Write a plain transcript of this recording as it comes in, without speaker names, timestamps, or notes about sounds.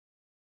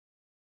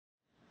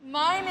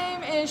My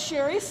name is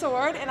Sherry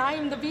Sword, and I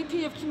am the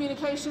VP of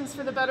Communications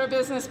for the Better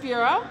Business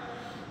Bureau.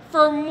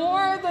 For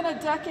more than a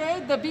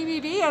decade, the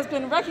BBB has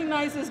been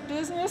recognized as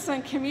business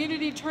and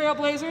community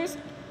trailblazers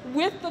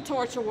with the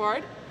Torch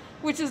Award,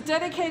 which is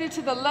dedicated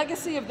to the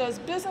legacy of those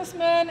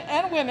businessmen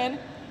and women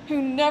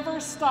who never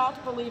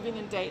stopped believing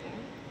in Dayton,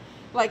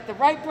 like the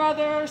Wright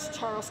brothers,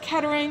 Charles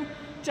Kettering,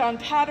 John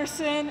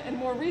Patterson, and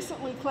more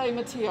recently, Clay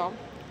Mathieu.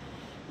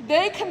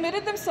 They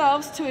committed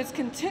themselves to its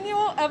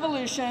continual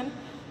evolution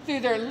through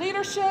their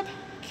leadership,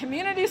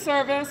 community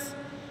service,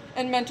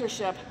 and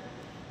mentorship.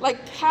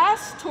 Like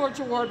past Torch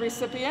Award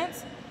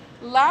recipients,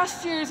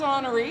 last year's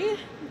honoree,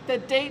 the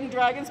Dayton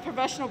Dragons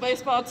professional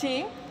baseball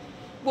team,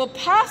 will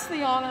pass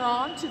the honor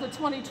on to the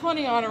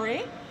 2020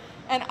 honoree,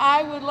 and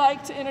I would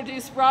like to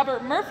introduce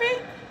Robert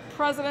Murphy,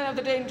 president of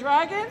the Dayton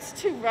Dragons,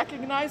 to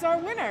recognize our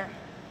winner.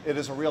 It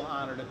is a real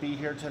honor to be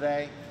here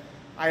today.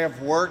 I have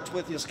worked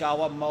with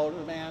Yaskawa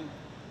Motoman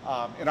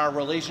in our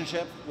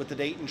relationship with the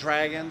Dayton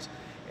Dragons,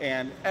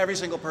 and every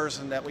single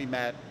person that we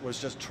met was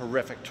just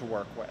terrific to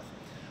work with.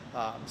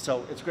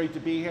 So it's great to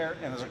be here,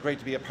 and it's great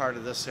to be a part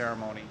of this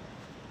ceremony.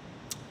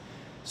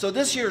 So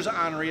this year's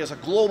honoree is a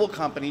global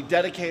company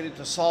dedicated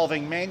to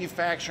solving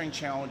manufacturing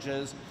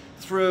challenges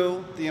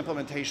through the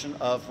implementation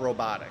of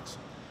robotics.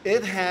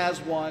 It has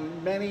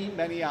won many,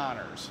 many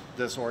honors,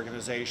 this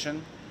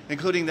organization,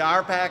 including the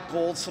RPAC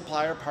Gold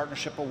Supplier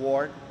Partnership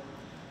Award,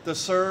 the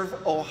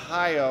Serve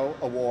Ohio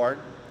Award,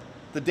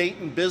 the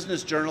Dayton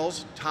Business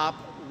Journal's Top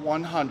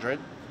 100,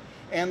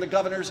 and the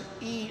Governor's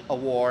E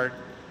Award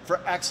for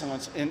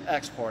Excellence in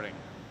Exporting.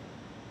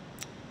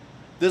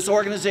 This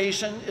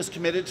organization is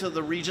committed to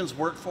the region's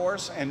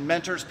workforce and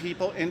mentors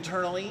people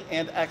internally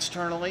and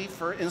externally.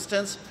 For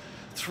instance,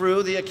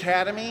 through the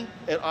Academy,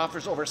 it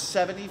offers over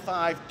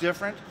 75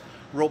 different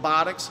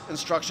robotics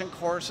instruction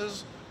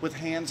courses with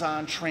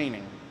hands-on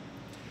training.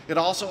 It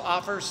also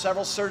offers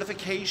several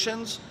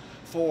certifications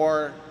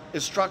for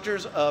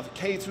instructors of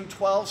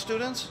K-12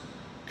 students,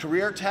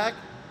 career tech,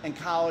 and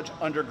college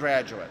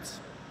undergraduates.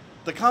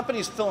 The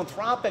company's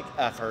philanthropic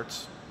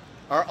efforts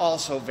are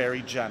also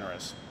very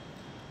generous.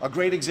 A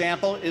great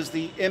example is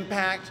the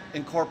Impact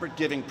in Corporate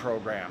Giving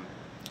program,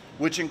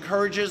 which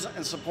encourages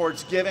and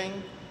supports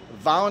giving,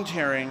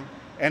 volunteering,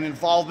 and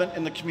involvement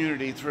in the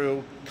community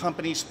through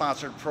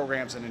company-sponsored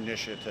programs and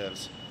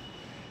initiatives.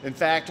 In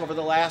fact, over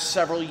the last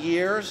several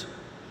years,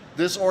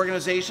 this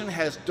organization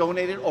has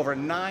donated over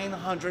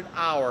 900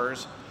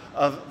 hours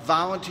of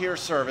volunteer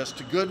service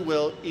to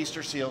Goodwill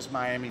Easter Seals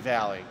Miami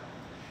Valley,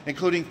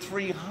 including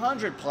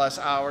 300+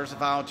 hours of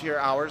volunteer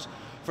hours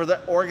for the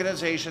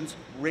organization's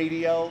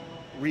radio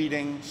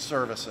reading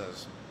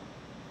services.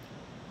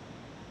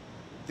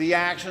 The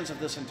actions of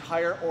this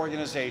entire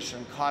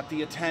organization caught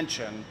the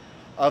attention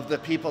of the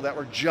people that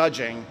were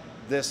judging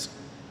this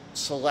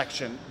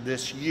selection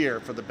this year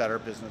for the Better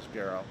Business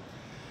Bureau.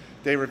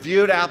 They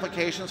reviewed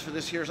applications for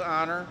this year's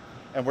honor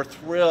and were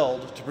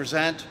thrilled to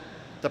present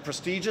the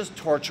prestigious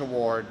Torch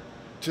Award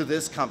to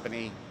this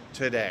company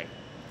today.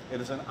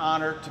 It is an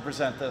honor to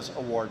present this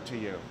award to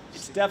you.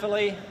 It's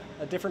definitely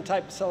a different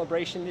type of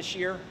celebration this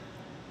year,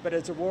 but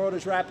as the world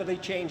is rapidly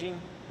changing,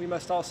 we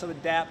must also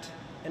adapt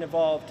and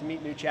evolve to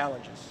meet new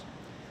challenges.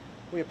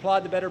 We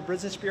applaud the Better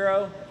Business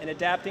Bureau in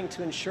adapting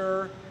to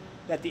ensure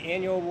that the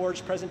annual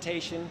awards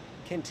presentation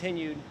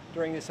continued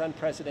during this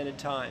unprecedented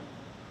time.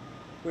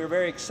 We are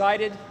very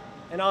excited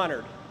and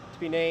honored to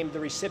be named the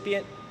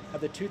recipient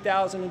of the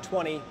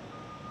 2020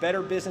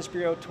 Better Business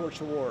Bureau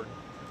Torch Award.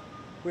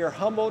 We are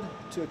humbled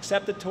to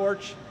accept the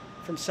torch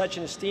from such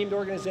an esteemed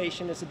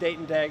organization as the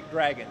Dayton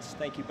Dragons.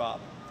 Thank you, Bob.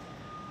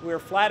 We are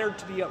flattered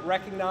to be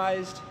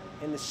recognized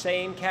in the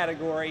same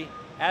category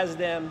as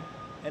them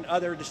and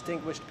other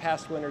distinguished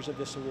past winners of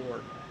this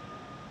award.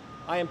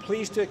 I am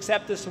pleased to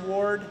accept this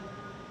award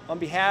on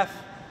behalf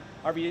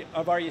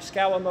of our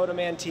Yaskawa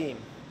Motoman team.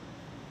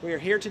 We are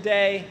here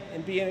today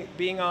and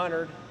being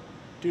honored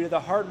due to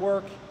the hard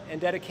work and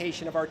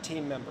dedication of our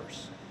team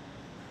members.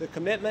 The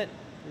commitment,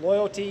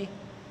 loyalty,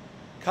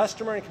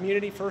 customer and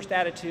community first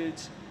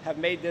attitudes have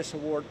made this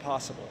award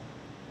possible.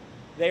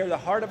 They are the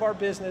heart of our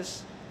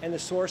business and the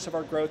source of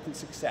our growth and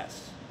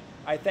success.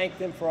 I thank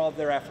them for all of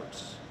their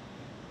efforts.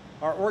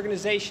 Our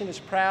organization is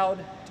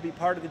proud to be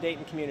part of the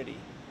Dayton community,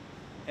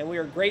 and we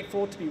are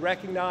grateful to be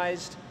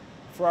recognized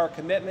for our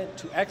commitment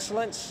to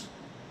excellence,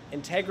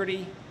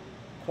 integrity,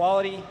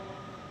 quality,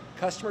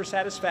 customer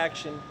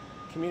satisfaction,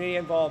 community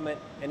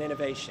involvement, and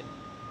innovation.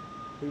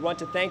 We want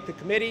to thank the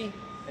committee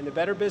and the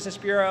Better Business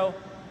Bureau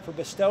for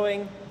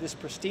bestowing this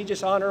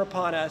prestigious honor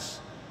upon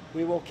us.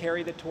 We will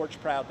carry the torch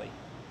proudly.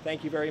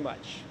 Thank you very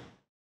much.